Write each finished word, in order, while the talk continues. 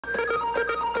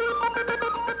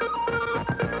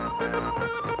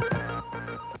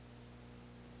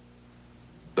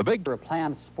The big For a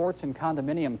planned sports and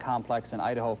condominium complex in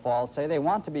Idaho Falls say they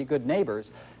want to be good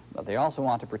neighbors, but they also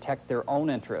want to protect their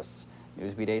own interests.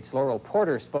 Newsbeat 8's Laurel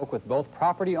Porter spoke with both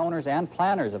property owners and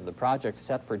planners of the project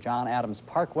set for John Adams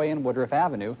Parkway and Woodruff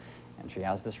Avenue, and she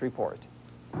has this report.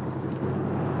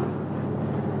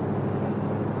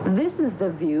 This is the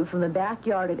view from the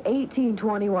backyard at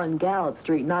 1821 Gallup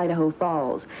Street in Idaho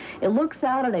Falls. It looks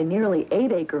out on a nearly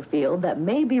 8-acre field that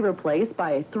may be replaced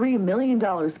by a $3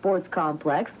 million sports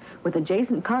complex with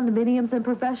adjacent condominiums and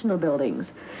professional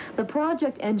buildings. The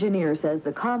project engineer says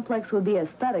the complex would be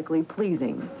aesthetically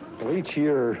pleasing. Well, each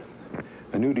year,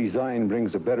 a new design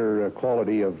brings a better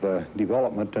quality of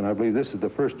development, and I believe this is the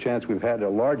first chance we've had a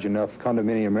large enough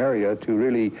condominium area to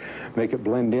really make it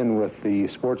blend in with the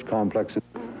sports complex.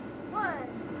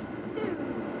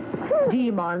 D.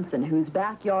 Monson, whose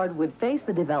backyard would face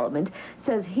the development,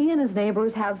 says he and his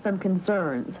neighbors have some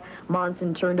concerns.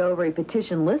 Monson turned over a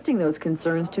petition listing those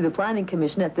concerns to the Planning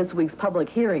Commission at this week's public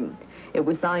hearing. It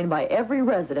was signed by every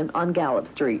resident on Gallup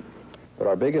Street. But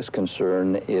our biggest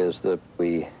concern is that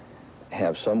we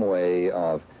have some way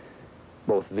of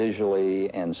both visually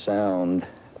and sound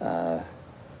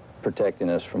protecting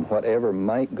us from whatever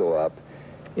might go up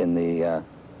in the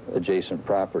adjacent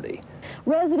property.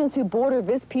 Residents who border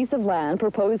this piece of land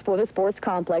proposed for the sports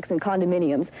complex and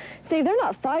condominiums say they're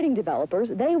not fighting developers,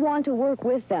 they want to work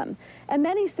with them. And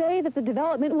many say that the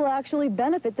development will actually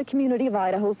benefit the community of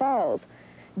Idaho Falls.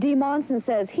 D. Monson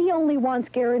says he only wants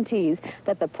guarantees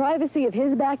that the privacy of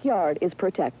his backyard is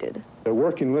protected.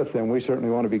 Working with them, we certainly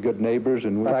want to be good neighbors,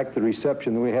 and in fact, the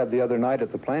reception that we had the other night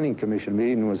at the Planning Commission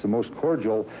meeting was the most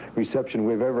cordial reception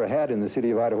we've ever had in the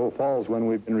city of Idaho Falls when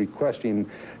we've been requesting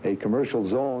a commercial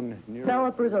zone.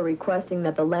 Developers are requesting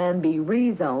that the land be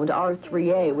rezoned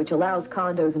R3A, which allows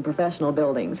condos and professional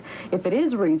buildings. If it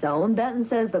is rezoned, Benton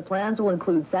says the plans will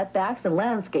include setbacks and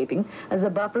landscaping as a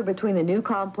buffer between the new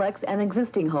complex and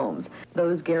existing homes.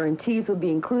 Those guarantees will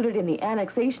be included in the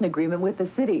annexation agreement with the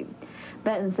city.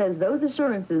 Benton says those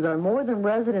assurances are more than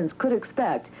residents could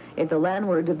expect if the land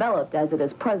were developed as it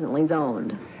is presently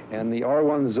zoned. And the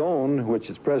R1 zone, which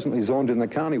is presently zoned in the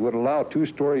county, would allow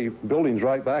two-story buildings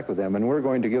right back of them, and we're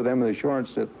going to give them the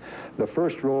assurance that the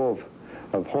first row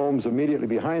of homes immediately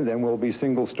behind them will be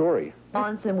single-story.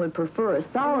 Monson would prefer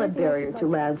a solid barrier to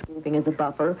landscaping as a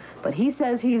buffer, but he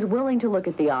says he's willing to look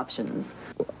at the options.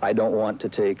 I don't want to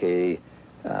take a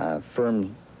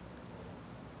firm,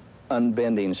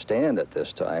 unbending stand at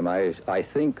this time. I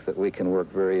think that we can work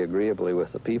very agreeably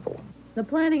with the people. The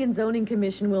Planning and Zoning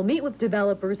Commission will meet with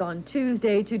developers on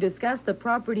Tuesday to discuss the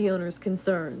property owners'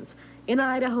 concerns. In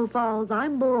Idaho Falls,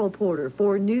 I'm Laurel Porter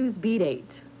for Newsbeat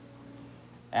 8.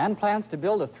 And plans to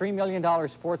build a $3 million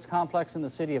sports complex in the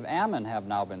city of Ammon have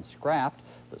now been scrapped.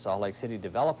 The Salt Lake City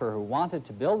developer who wanted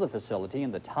to build the facility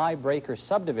in the Tiebreaker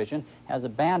subdivision has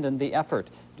abandoned the effort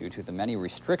due to the many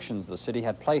restrictions the city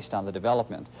had placed on the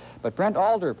development. But Brent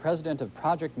Alder, president of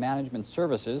Project Management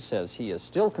Services, says he is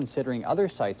still considering other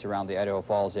sites around the Idaho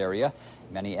Falls area.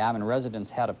 Many Ammon residents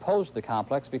had opposed the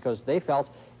complex because they felt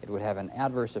it would have an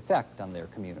adverse effect on their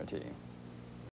community.